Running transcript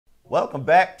Welcome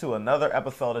back to another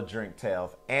episode of Drink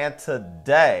Tales, and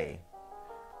today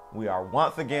we are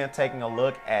once again taking a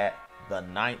look at the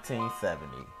 1970.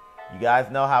 You guys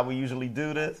know how we usually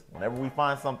do this. Whenever we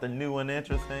find something new and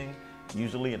interesting,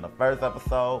 usually in the first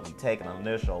episode, we take an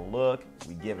initial look,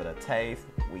 we give it a taste,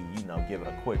 we give it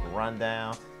a quick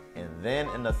rundown, and then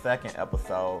in the second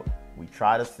episode, we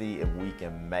try to see if we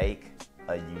can make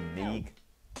a unique,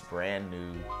 brand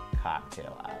new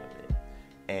cocktail out of it.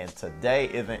 And today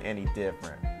isn't any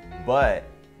different. But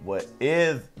what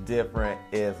is different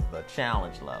is the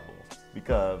challenge level.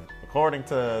 Because according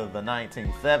to the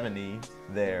 1970s,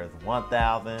 there's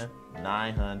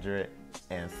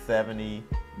 1,970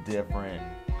 different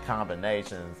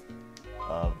combinations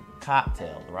of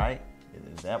cocktails, right?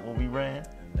 Is that what we read?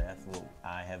 And that's what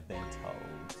I have been told.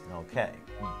 Okay.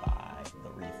 By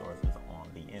the resources on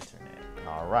the internet.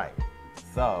 All right.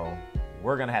 So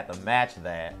we're going to have to match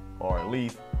that, or at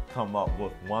least come up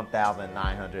with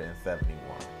 1,971.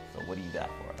 So what do you got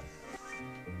for us?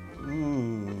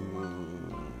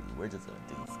 Ooh, we're just going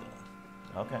to do stuff.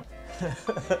 Okay.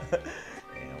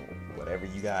 And whatever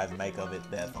you guys make of it,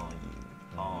 that's on you.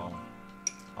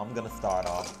 I'm going to start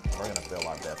off. We're going to fill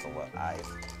our vessel with ice.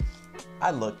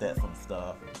 I looked at some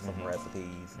stuff, some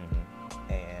recipes,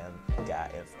 and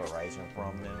got inspiration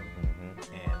from them.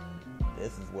 And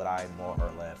this is what I more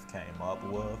or less came up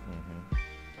with.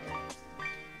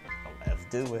 Let's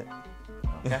do it.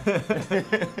 Okay. This is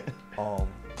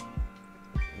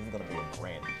gonna be a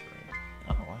brandy drink.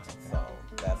 Oh wow. So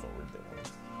that's what we're doing.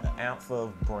 An ounce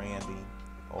of brandy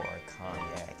or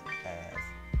cognac, as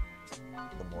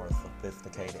the more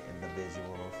sophisticated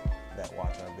individuals that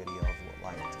watch our videos would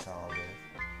like to call this.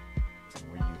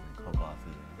 We're using Cointreau.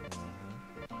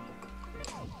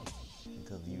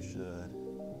 Because you should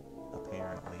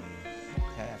apparently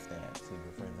pass that to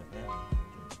your friends and family.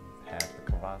 Pass the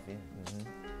Cointreau.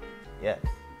 Yes.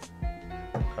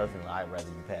 Personally, I'd rather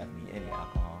you pass me any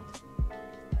alcohol.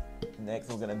 Next,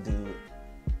 we're gonna do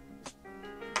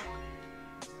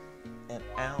an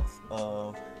ounce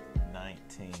of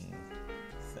 1970.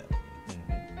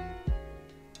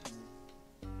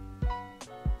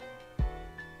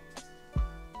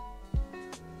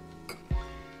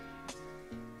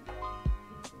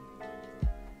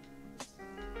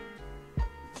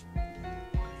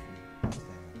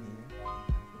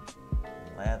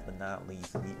 Last but not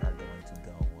least, we are going to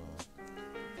go with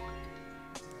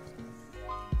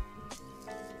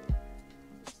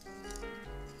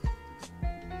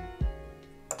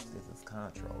this is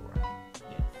Cointreau, right?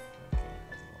 Yes. Okay, I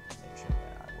just wanted to make sure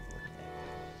that I was looking at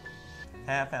it.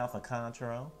 Half ounce of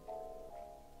Cointreau.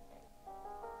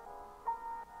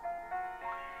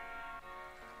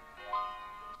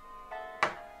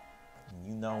 And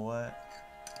you know what?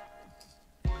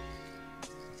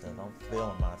 Because I'm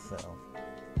feeling myself.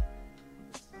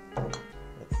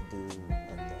 Let's do a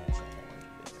dash of orange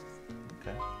bitters.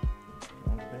 Okay.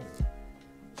 Orange bitters.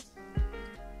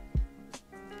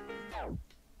 I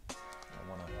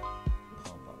want to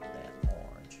pump up that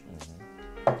orange.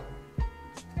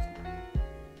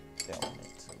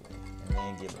 Element to it. And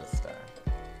then give it a stir.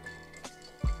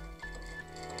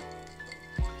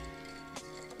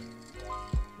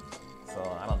 So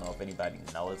I don't know if anybody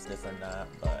noticed this or not,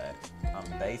 but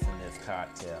I'm basing this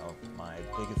cocktail. My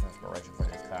biggest inspiration for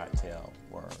this cocktail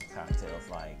were cocktails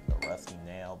like the Rusty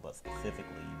Nail, but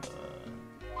specifically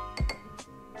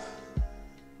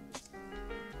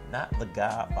not the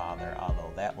Godfather,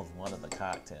 although that was one of the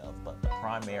cocktails, but the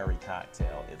primary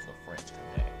cocktail is the French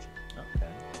Cognac.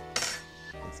 Okay.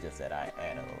 It's just that I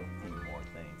added a few more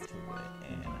things to it,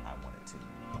 and I wanted to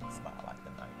inspire like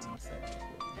the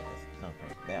 1970s with this.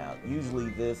 Okay. Now, usually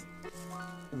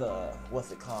the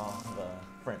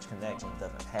French Connection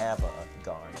doesn't have a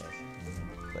garnish,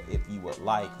 but if you would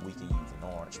like, we can use an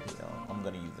orange peel. I'm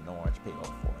going to use an orange peel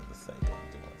for the sake of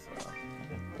doing so.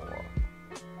 Or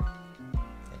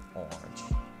an orange.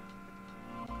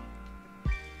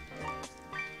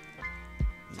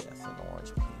 Yes, an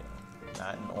orange peel.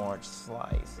 Not an orange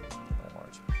slice, an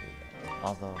orange peel.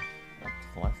 Although,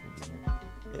 slice would be here.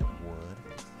 It would.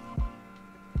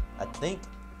 I think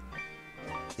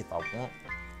if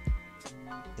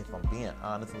I'm being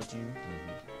honest with you,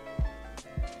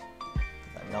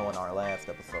 because I know in our last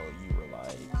episode you were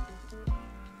like,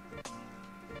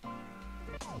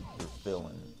 you're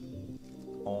feeling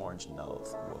orange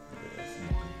notes with this.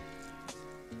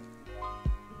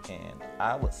 And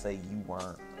I would say you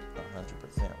weren't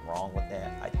 100% wrong with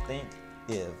that. I think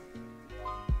if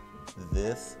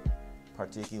this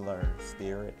particular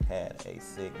spirit had a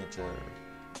signature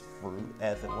fruit,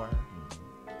 as it were,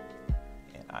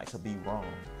 and I could be wrong,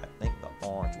 I think the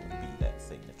orange would be that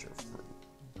signature fruit.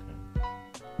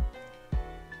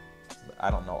 I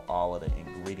don't know all of the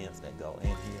ingredients that go in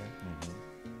here.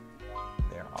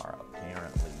 There are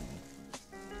apparently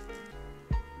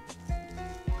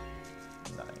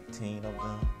 19 of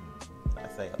them. I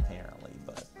say apparently,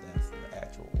 but that's the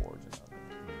actual origin of it.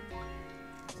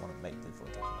 I want to make this look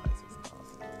as nice as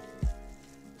possible.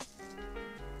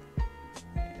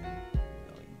 And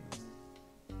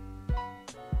you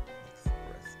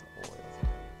express the oils and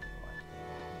everything like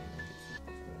that. And make it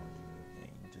super orangey.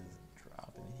 And you just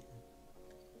drop it in.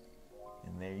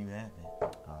 And there you have it.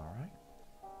 All right.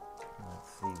 Let's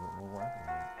see what we're working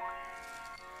with.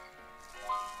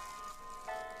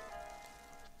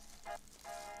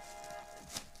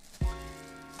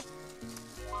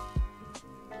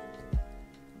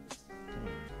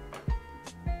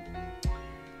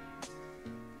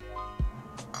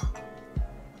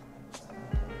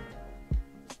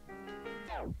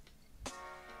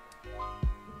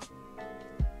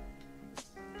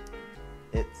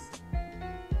 It's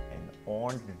an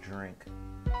orange drink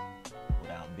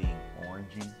without being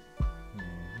orangey.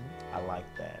 I like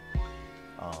that.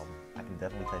 I can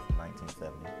definitely taste the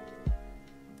 1970.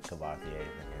 Cavassier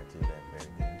is in there too. That's very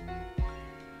good.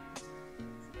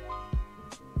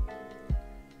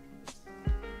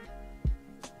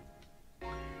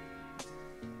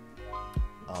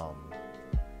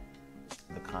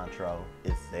 The Cointreau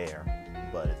is there,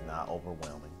 but it's not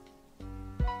overwhelming.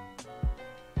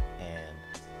 And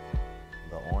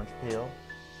the orange peel,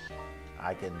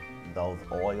 those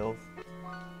oils,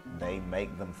 they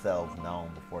make themselves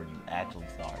known before you actually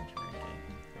start drinking,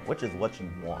 which is what you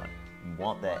want. You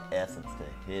want that essence to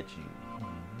hit you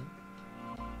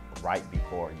right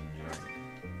before you drink.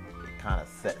 It kind of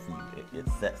sets you, it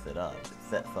sets it up. It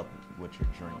sets up what your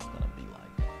drink's gonna be like.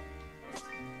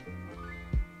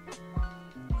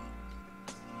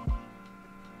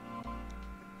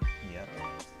 Yep.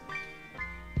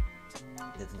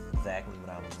 This is exactly what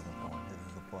I was looking for. This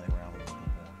is the flavor I was looking for.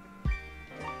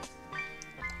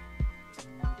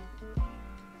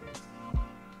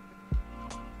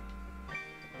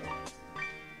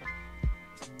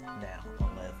 Now,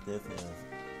 unless this is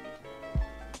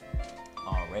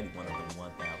already one of the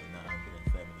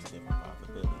 1,970 different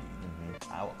possibilities,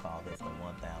 I would call this the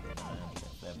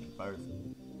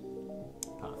 1,971st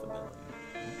possibility.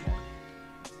 Okay.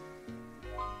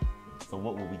 So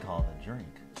what would we call the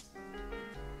drink?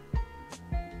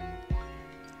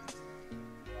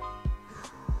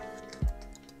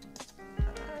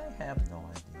 I have no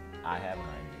idea. I have an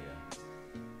idea.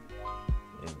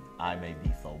 If I may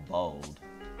be so bold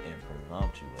and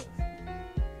presumptuous,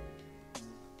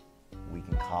 we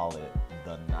can call it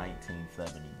the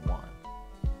 1971.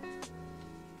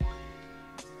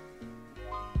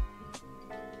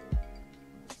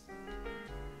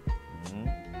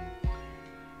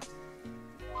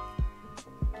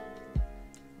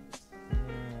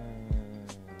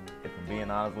 If I'm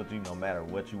being honest with you, no matter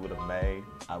what you would have made,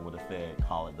 I would have said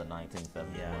call it the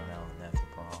 1971. Yeah, no, that's the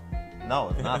problem. No,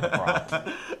 it's not the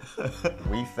problem.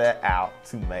 We set out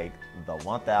to make the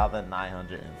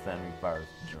 1971st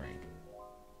drink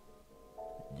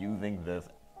using this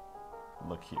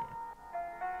liqueur.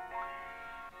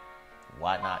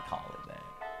 Why not call it that?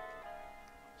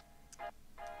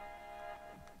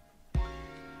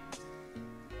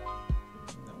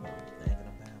 You know what I'm thinking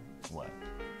about? What?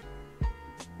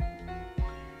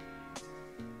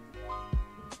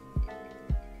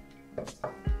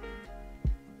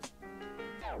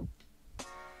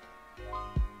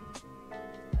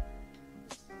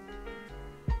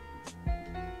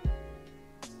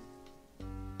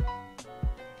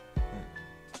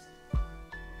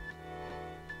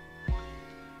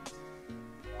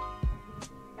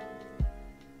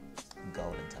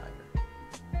 Golden Tiger.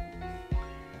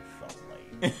 That's so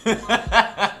late.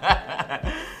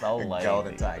 So late.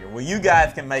 Golden Tiger. Well, you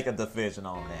guys can make a decision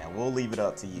on that. We'll leave it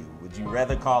up to you. Would you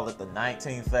rather call it the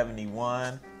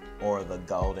 1971 or the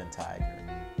Golden Tiger?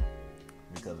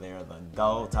 Because there's a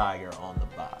Gold Tiger on the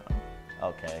bottom.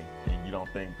 Okay, and you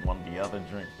don't think one of the other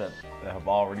drinks that have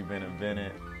already been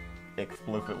invented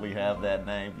explicitly have that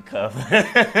name because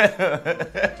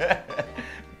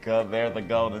because they're the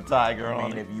Golden Tiger I on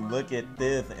mean, it? if you look at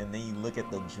this and then you look at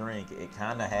the drink, it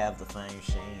kind of has the same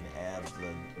sheen as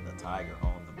the tiger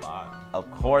on the bottom.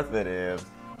 Of course it is.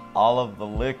 All of the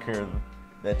liquors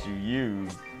that you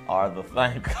use are the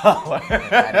same color.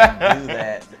 I didn't do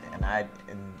that, and I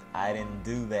didn't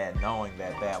do that knowing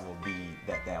that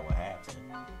would happen.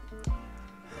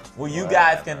 Well, you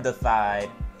guys can decide.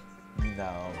 You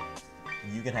know,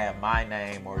 you can have my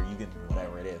name or you can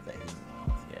whatever it is that he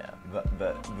wants. Yeah,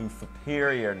 the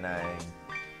superior name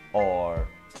or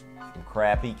some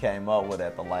crap he came up with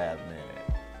at the last minute.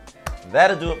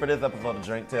 That'll do it for this episode of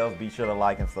Drink Tales. Be sure to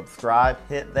like and subscribe.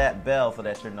 Hit that bell so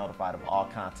that you're notified of all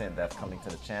content that's coming to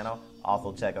the channel.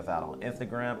 Also, check us out on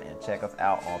Instagram and check us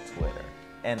out on Twitter.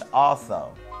 And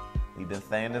also, we've been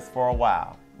saying this for a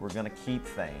while. We're going to keep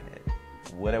saying it.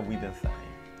 What have we been saying?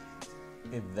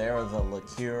 If there is a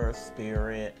liqueur,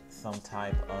 spirit, some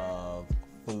type of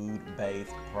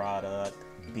food-based product,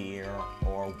 beer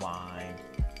or wine,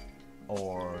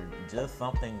 or just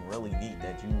something really neat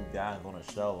that you guys want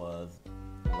to show us,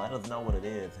 let us know what it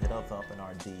is. Hit us up in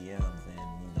our DMs,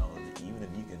 and even if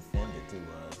you can send it to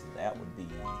us, that would be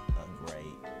a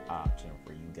great option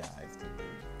for you guys to do.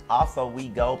 Also, we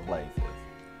go places.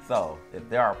 So if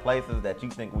there are places that you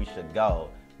think we should go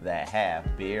that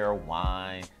have beer,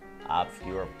 wine,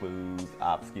 obscure foods,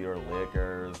 obscure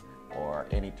liquors, or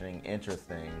anything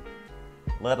interesting,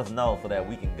 let us know so that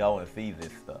we can go and see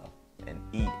this stuff and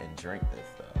eat and drink this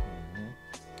stuff.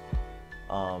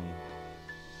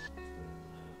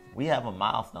 We have a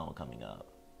milestone coming up.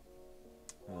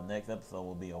 The next episode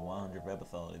will be a 100th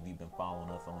episode if you've been following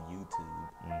us on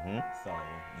YouTube. So,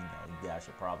 you guys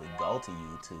should probably go to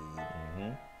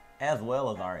YouTube as well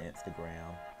as our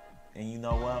Instagram. And you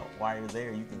know what? While you're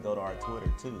there, you can go to our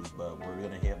Twitter too. But we're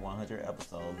going to hit 100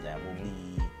 episodes. That will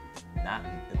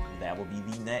be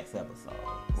the next episode.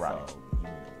 Right. So,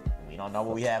 we don't know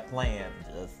what we have planned.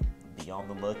 Just be on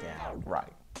the lookout.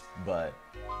 Right. But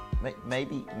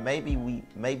maybe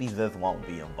this won't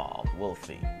be involved. We'll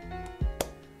see.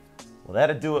 Well,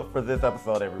 that'll do it for this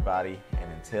episode, everybody.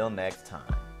 And until next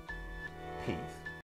time, peace.